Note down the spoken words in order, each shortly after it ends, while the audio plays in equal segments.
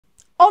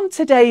On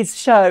today's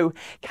show,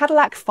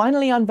 Cadillac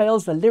finally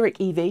unveils the LYRIQ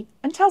EV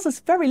and tells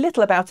us very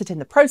little about it in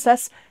the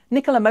process.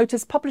 Nikola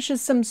Motors publishes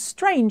some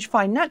strange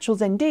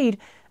financials indeed,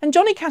 and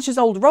Johnny Cash's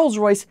old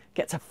Rolls-Royce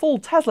gets a full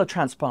Tesla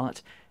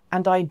transplant.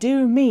 And I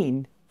do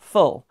mean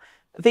full.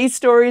 These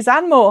stories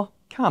and more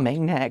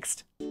coming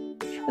next.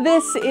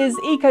 This is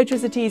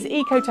Ecotricity's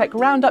ecoTEC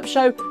Roundup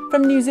show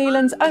from New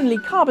Zealand's only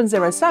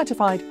carboNZero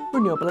certified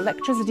renewable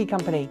electricity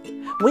company.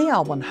 We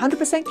are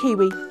 100%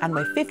 Kiwi and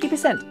we're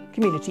 50%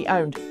 community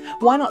owned.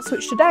 Why not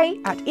switch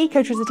today at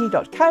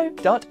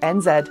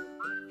ecotricity.co.nz.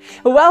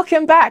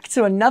 Welcome back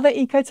to another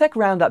ecoTEC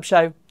Roundup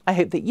show. I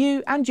hope that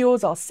you and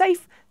yours are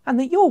safe and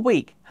that your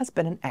week has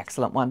been an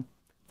excellent one.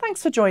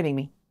 Thanks for joining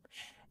me.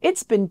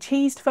 It's been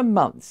teased for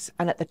months,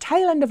 and at the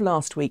tail end of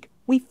last week,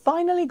 we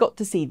finally got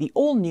to see the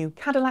all-new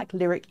Cadillac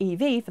LYRIQ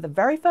EV for the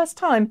very first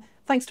time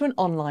thanks to an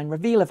online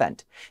reveal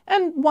event.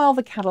 And while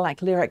the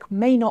Cadillac LYRIQ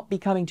may not be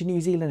coming to New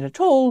Zealand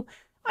at all,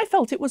 I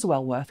felt it was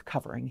well worth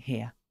covering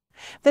here.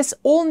 This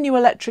all-new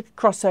electric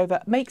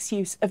crossover makes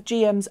use of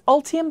GM's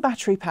Ultium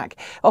battery pack,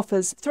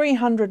 offers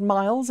 300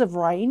 miles of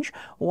range,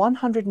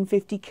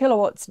 150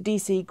 kilowatts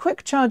DC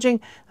quick charging,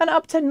 and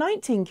up to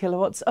 19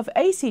 kilowatts of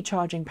AC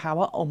charging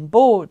power on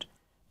board.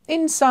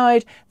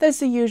 Inside, there's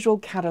the usual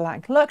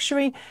Cadillac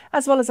luxury,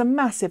 as well as a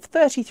massive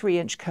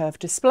 33-inch curved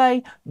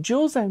display,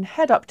 dual-zone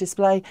head-up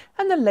display,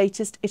 and the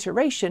latest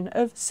iteration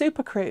of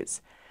Super Cruise.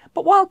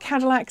 But while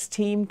Cadillac's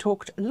team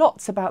talked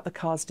lots about the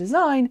car's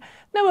design,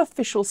 no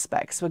official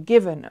specs were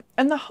given,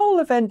 and the whole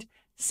event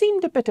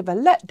seemed a bit of a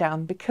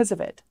letdown because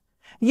of it.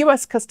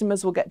 US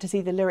customers will get to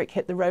see the LYRIQ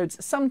hit the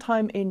roads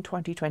sometime in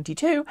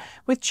 2022,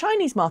 with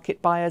Chinese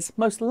market buyers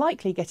most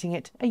likely getting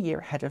it a year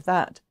ahead of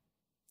that.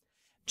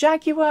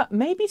 Jaguar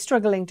may be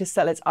struggling to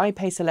sell its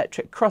iPace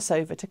electric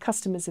crossover to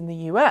customers in the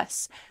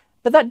US,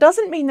 but that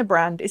doesn't mean the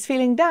brand is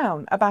feeling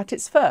down about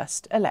its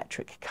first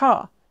electric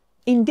car.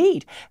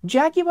 Indeed,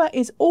 Jaguar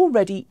is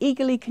already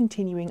eagerly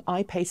continuing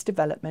iPace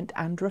development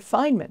and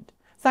refinement,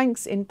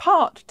 thanks in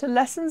part to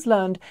lessons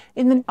learned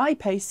in the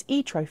iPace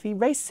eTrophy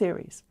race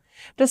series.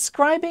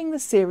 Describing the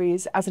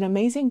series as an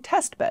amazing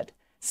testbed,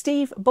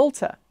 Steve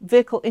Bolter,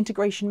 Vehicle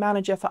Integration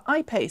Manager for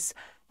iPace,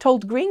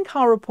 told Green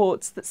Car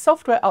Reports that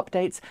software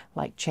updates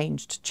like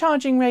changed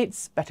charging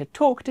rates, better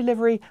torque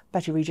delivery,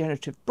 better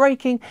regenerative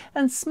braking,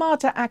 and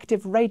smarter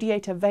active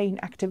radiator vane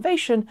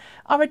activation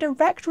are a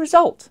direct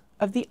result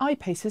of the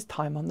iPace's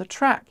time on the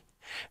track.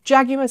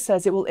 Jaguar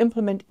says it will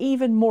implement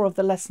even more of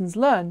the lessons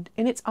learned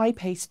in its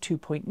iPace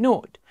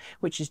 2.0,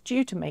 which is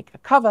due to make a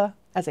cover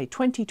as a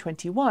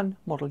 2021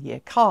 model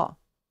year car.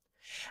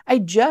 A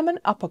German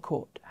upper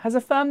court has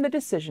affirmed the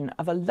decision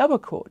of a lower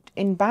court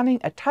in banning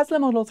a Tesla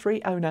Model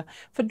 3 owner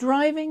for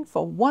driving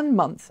for 1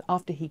 month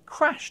after he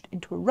crashed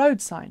into a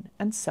road sign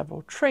and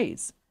several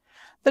trees.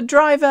 The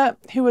driver,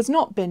 who has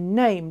not been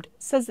named,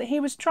 says that he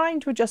was trying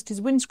to adjust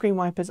his windscreen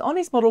wipers on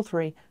his Model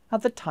 3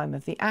 at the time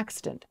of the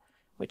accident,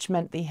 which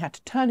meant that he had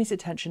to turn his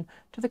attention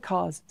to the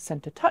car's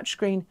centre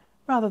touchscreen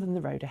rather than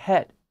the road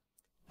ahead.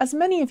 As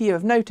many of you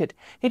have noted,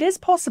 it is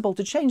possible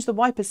to change the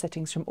wiper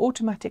settings from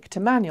automatic to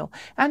manual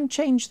and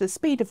change the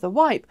speed of the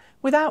wipe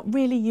without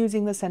really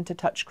using the centre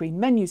touchscreen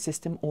menu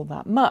system all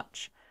that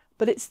much.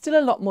 But it's still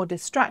a lot more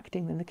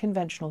distracting than the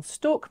conventional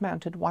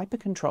stalk-mounted wiper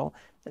control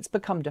that's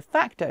become de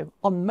facto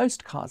on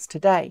most cars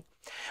today.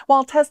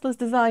 While Tesla's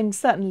design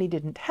certainly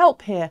didn't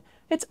help here,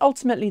 it's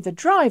ultimately the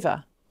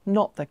driver,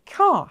 not the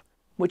car,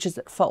 which is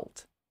at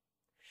fault.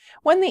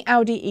 When the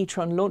Audi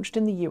e-tron launched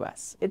in the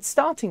US, its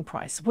starting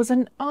price was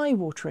an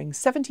eye-watering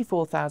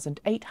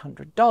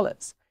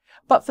 $74,800.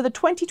 But for the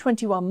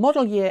 2021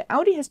 model year,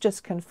 Audi has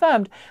just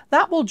confirmed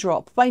that will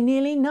drop by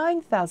nearly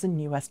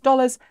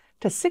 $9,000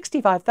 to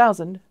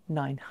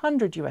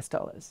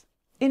 $65,900.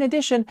 In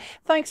addition,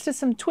 thanks to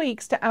some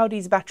tweaks to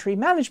Audi's battery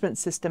management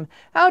system,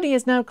 Audi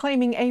is now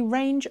claiming a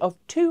range of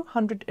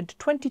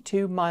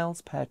 222 miles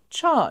per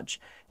charge,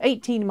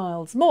 18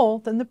 miles more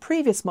than the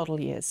previous model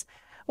years.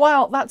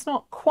 While that's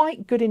not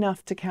quite good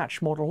enough to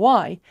catch Model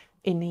Y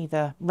in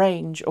either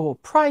range or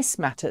price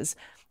matters,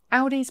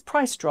 Audi's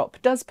price drop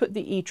does put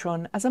the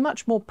e-tron as a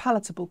much more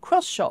palatable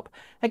cross-shop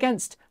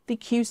against the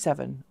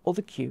Q7 or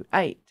the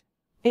Q8.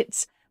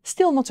 It's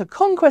still not a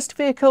conquest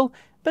vehicle,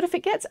 but if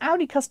it gets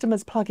Audi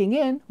customers plugging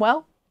in,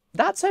 well,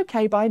 that's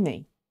okay by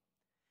me.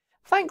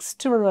 Thanks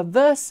to a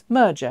reverse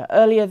merger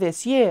earlier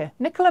this year,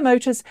 Nikola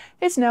Motors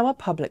is now a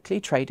publicly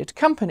traded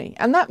company,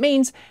 and that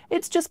means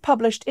it's just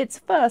published its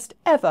first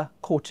ever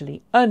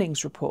quarterly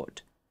earnings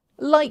report.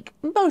 Like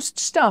most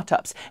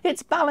startups,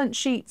 its balance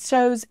sheet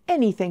shows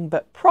anything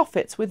but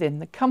profits within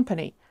the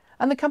company,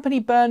 and the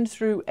company burned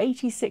through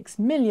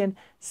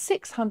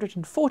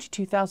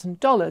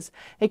 $86,642,000,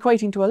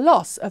 equating to a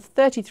loss of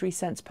 33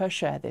 cents per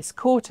share this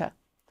quarter.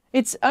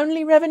 Its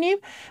only revenue?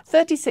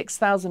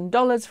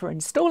 $36,000 for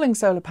installing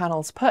solar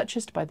panels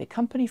purchased by the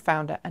company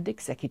founder and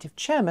executive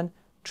chairman,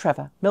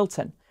 Trevor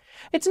Milton.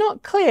 It's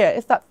not clear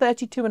if that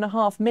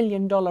 $32.5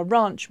 million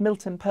ranch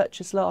Milton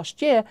purchased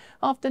last year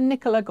after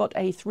Nikola got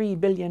a $3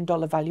 billion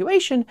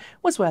valuation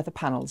was where the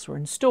panels were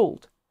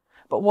installed.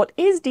 But what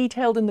is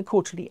detailed in the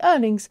quarterly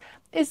earnings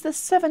is the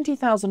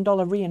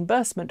 $70,000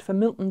 reimbursement for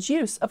Milton's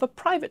use of a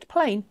private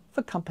plane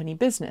for company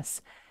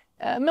business.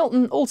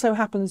 Milton also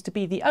happens to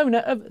be the owner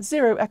of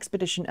Zero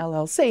Expedition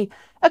LLC,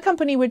 a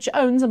company which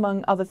owns,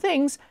 among other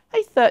things,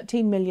 a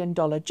 $13 million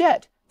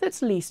jet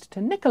that's leased to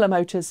Nikola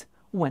Motors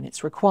when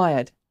it's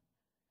required.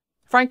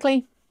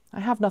 Frankly,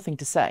 I have nothing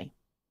to say.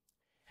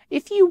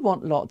 If you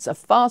want lots of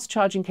fast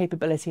charging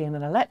capability in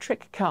an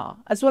electric car,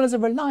 as well as a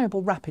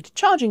reliable rapid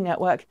charging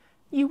network,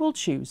 you will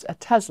choose a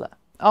Tesla.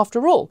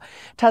 After all,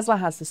 Tesla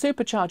has the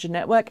Supercharger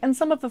network and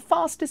some of the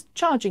fastest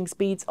charging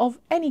speeds of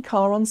any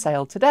car on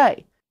sale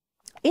today.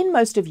 In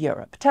most of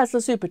Europe,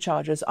 Tesla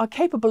superchargers are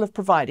capable of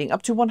providing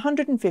up to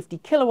 150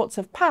 kilowatts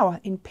of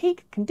power in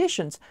peak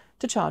conditions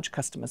to charge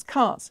customers'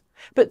 cars.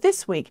 But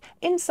this week,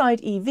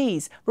 Inside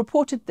EVs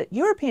reported that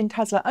European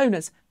Tesla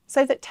owners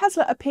say that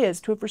Tesla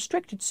appears to have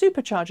restricted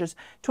superchargers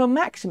to a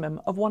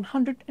maximum of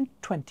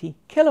 120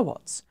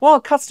 kilowatts. While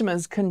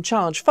customers can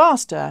charge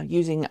faster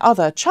using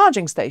other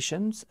charging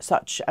stations,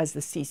 such as the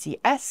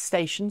CCS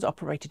stations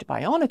operated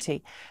by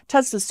Ionity,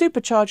 Tesla's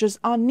superchargers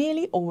are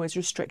nearly always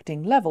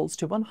restricting levels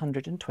to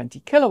 120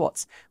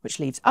 kilowatts, which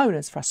leaves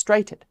owners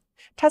frustrated.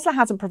 Tesla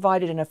hasn't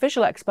provided an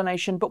official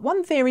explanation, but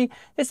one theory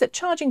is that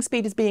charging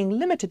speed is being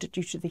limited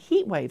due to the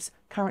heat waves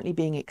currently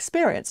being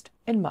experienced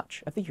in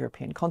much of the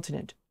European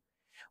continent.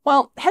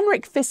 Well,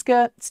 Henrik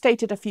Fisker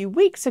stated a few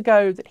weeks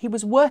ago that he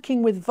was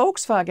working with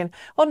Volkswagen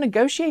on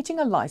negotiating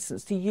a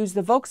license to use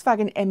the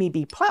Volkswagen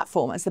MEB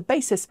platform as the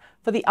basis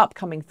for the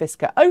upcoming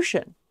Fisker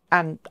Ocean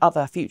and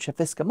other future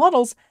Fisker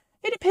models.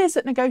 It appears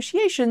that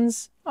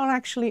negotiations are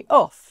actually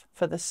off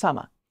for the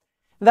summer.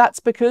 That's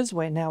because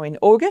we're now in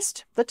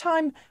August, the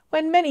time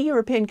when many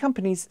European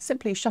companies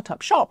simply shut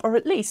up shop, or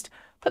at least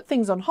put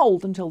things on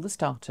hold until the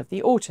start of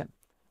the autumn.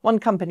 One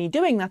company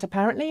doing that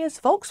apparently is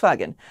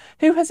Volkswagen,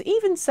 who has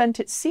even sent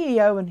its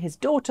CEO and his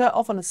daughter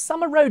off on a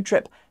summer road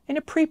trip in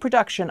a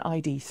pre-production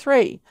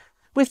ID.3.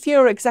 With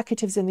fewer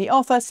executives in the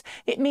office,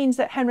 it means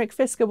that Henrik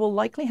Fisker will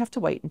likely have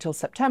to wait until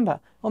September,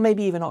 or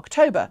maybe even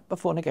October,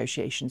 before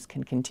negotiations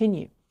can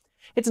continue.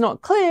 It's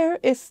not clear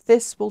if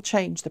this will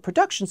change the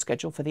production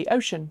schedule for the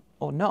Ocean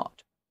or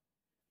not.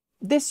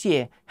 This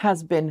year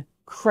has been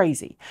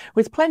crazy,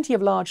 with plenty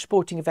of large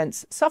sporting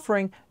events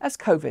suffering as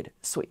COVID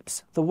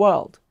sweeps the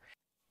world.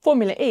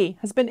 Formula E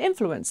has been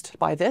influenced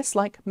by this,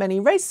 like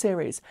many race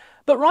series,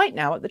 but right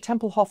now at the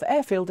Tempelhof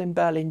airfield in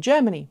Berlin,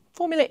 Germany,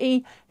 Formula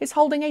E is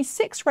holding a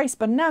 6-race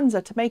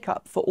bonanza to make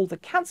up for all the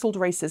cancelled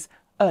races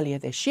earlier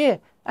this year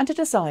and to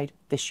decide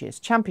this year's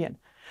champion.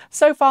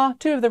 So far,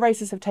 2 of the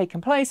races have taken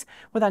place,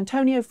 with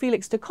Antonio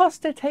Felix da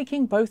Costa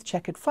taking both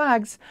checkered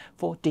flags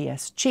for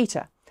DS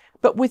Cheetah.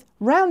 But with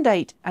round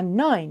 8 and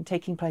 9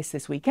 taking place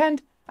this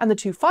weekend, and the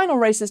 2 final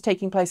races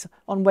taking place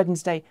on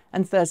Wednesday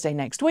and Thursday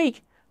next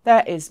week,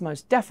 there is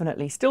most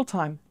definitely still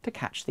time to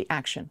catch the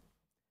action.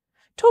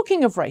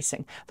 Talking of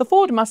racing, the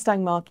Ford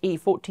Mustang Mach E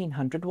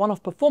 1400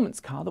 one-off performance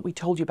car that we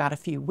told you about a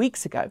few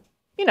weeks ago,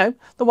 you know,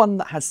 the one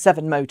that has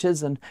 7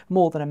 motors and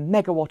more than a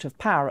megawatt of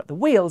power at the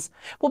wheels,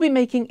 will be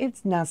making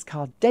its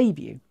NASCAR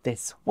debut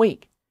this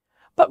week.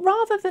 But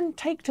rather than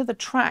take to the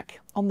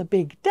track on the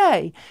big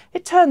day,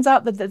 it turns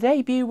out that the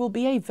debut will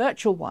be a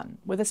virtual one,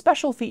 with a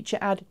special feature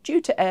ad due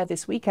to air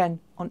this weekend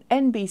on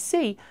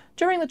NBC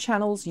during the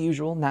channel's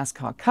usual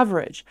NASCAR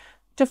coverage.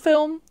 To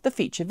film the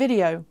feature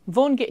video,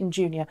 Vaughn Gittin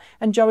Jr.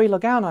 and Joey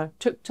Logano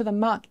took to the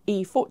Mach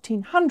E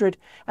 1400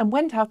 and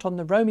went out on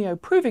the Romeo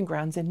Proving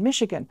Grounds in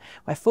Michigan,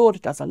 where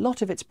Ford does a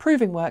lot of its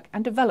proving work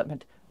and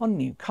development on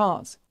new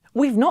cars.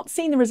 We've not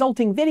seen the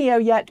resulting video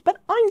yet, but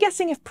I'm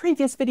guessing if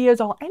previous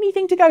videos are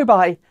anything to go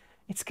by,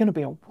 it's going to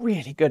be a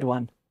really good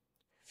one.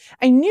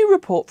 A new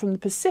report from the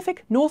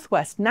Pacific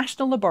Northwest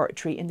National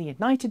Laboratory in the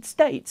United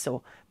States,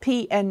 or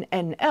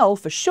PNNL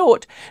for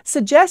short,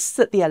 suggests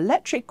that the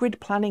electric grid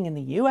planning in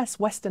the US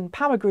Western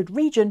Power Grid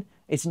region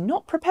is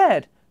not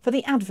prepared for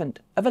the advent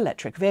of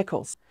electric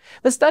vehicles.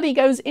 The study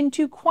goes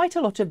into quite a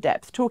lot of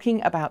depth,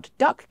 talking about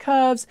duck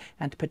curves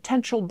and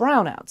potential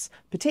brownouts,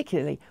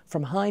 particularly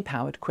from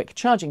high-powered quick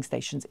charging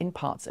stations in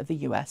parts of the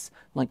US,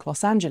 like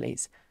Los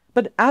Angeles.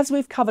 But as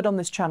we've covered on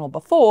this channel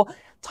before,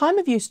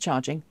 time-of-use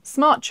charging,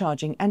 smart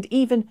charging, and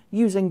even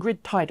using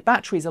grid-tied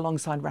batteries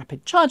alongside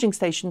rapid charging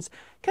stations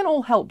can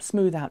all help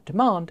smooth out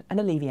demand and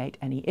alleviate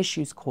any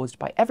issues caused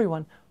by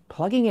everyone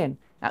plugging in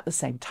at the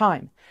same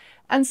time.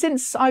 And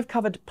since I've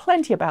covered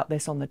plenty about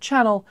this on the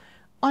channel,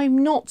 I'm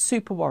not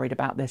super worried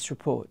about this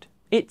report.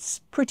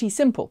 It's pretty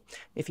simple.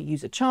 If you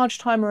use a charge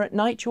timer at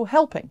night, you're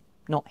helping,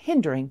 not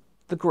hindering,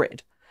 the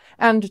grid.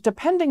 And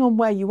depending on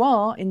where you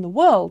are in the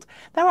world,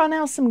 there are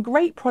now some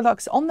great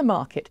products on the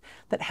market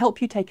that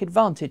help you take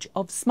advantage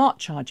of smart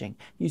charging,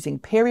 using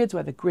periods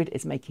where the grid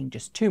is making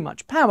just too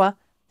much power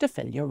to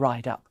fill your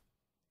ride up.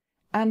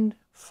 And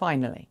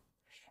finally,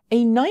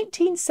 a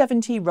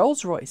 1970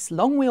 Rolls-Royce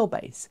long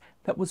wheelbase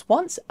that was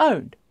once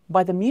owned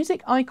by the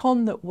music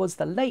icon that was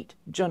the late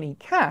Johnny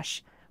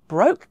Cash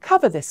broke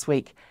cover this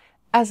week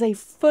as a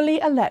fully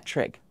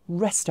electric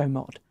resto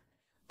mod.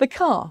 The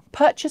car,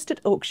 purchased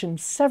at auction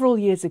several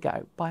years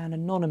ago by an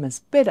anonymous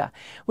bidder,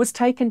 was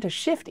taken to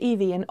Shift EV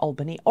in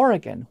Albany,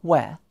 Oregon,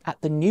 where, at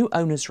the new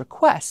owner's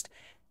request,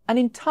 an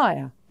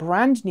entire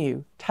brand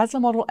new Tesla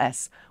Model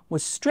S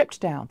was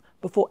stripped down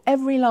before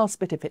every last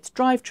bit of its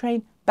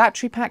drivetrain,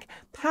 battery pack,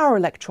 power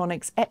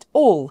electronics et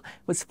al.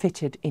 Was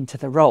fitted into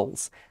the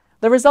rolls.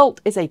 The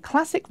result is a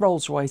classic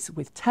Rolls-Royce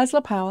with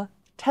Tesla power,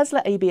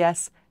 Tesla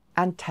ABS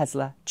and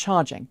Tesla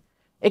charging,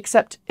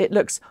 except it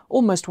looks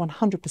almost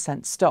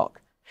 100% stock.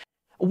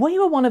 We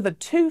were one of the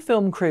 2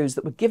 film crews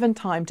that were given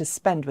time to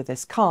spend with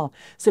this car,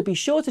 so be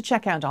sure to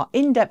check out our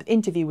in-depth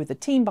interview with the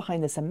team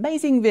behind this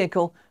amazing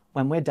vehicle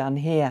when we're done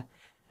here,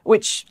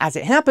 which, as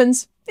it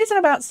happens, is in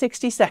about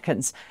 60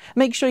 seconds.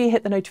 Make sure you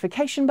hit the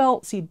notification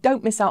bell so you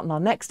don't miss out on our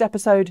next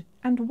episode,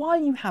 and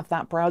while you have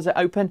that browser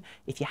open,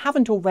 if you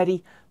haven't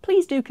already,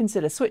 please do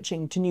consider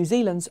switching to New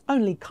Zealand's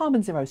only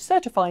carboNZero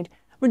certified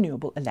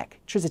renewable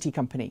electricity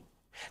company.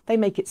 They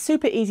make it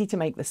super easy to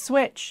make the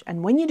switch,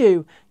 and when you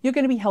do, you're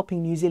going to be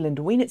helping New Zealand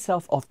wean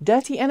itself off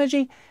dirty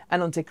energy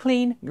and onto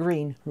clean,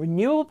 green,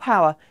 renewable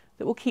power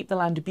that will keep the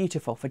land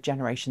beautiful for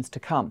generations to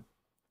come.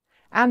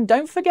 And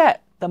don't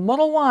forget, the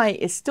Model Y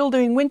is still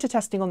doing winter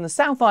testing on the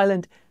South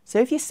Island, so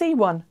if you see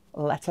one,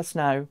 let us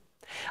know.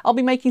 I'll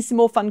be making some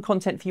more fun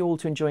content for you all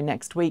to enjoy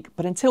next week,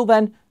 but until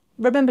then,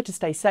 remember to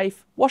stay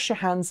safe, wash your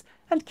hands,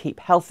 and keep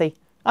healthy.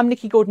 I'm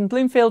Nikki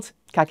Gordon-Bloomfield.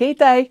 Ka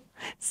kite!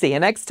 See you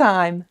next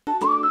time!